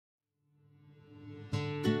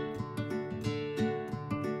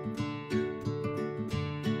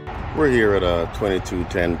We're here at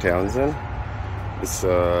 2210 Townsend. It's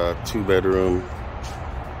a 2-bedroom,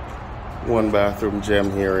 1-bathroom gem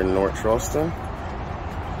here in North Charleston.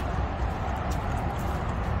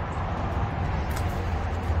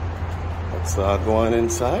 Let's go on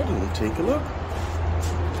inside and take a look.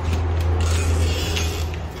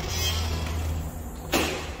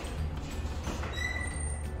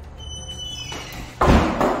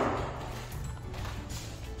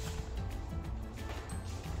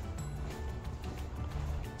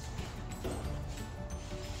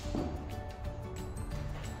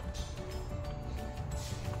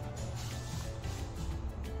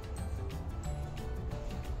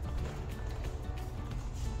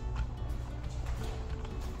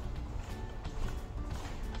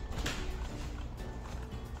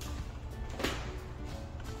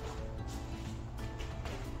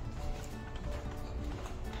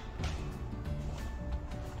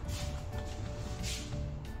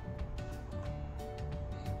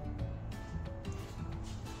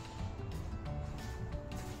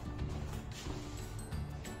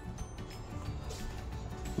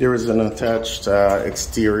 There is an attached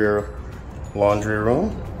exterior laundry room,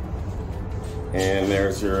 and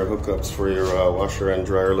there's your hookups for your washer and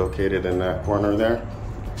dryer located in that corner there.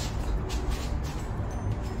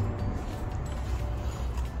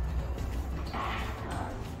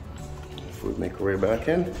 If we make our way back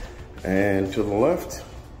in, and to the left,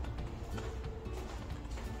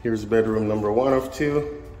 here's bedroom number 1 of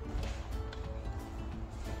 2.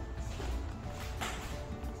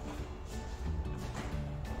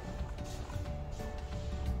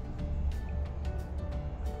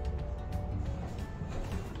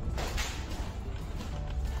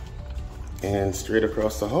 And straight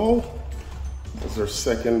across the hall is our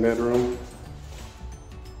 2nd bedroom.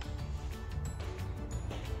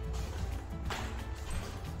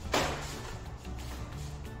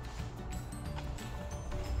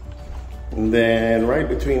 And then right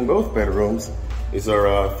between both bedrooms is our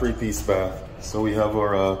 3-piece bath. So we have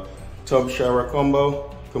our tub shower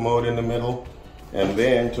combo, commode in the middle, and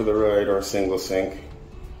then to the right our single sink.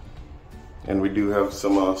 And we do have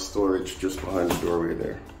some storage just behind the doorway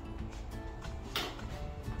there.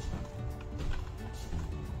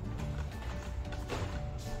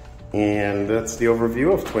 And that's the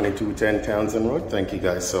overview of 2210 Townsend Rd. Thank you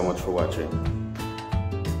guys so much for watching.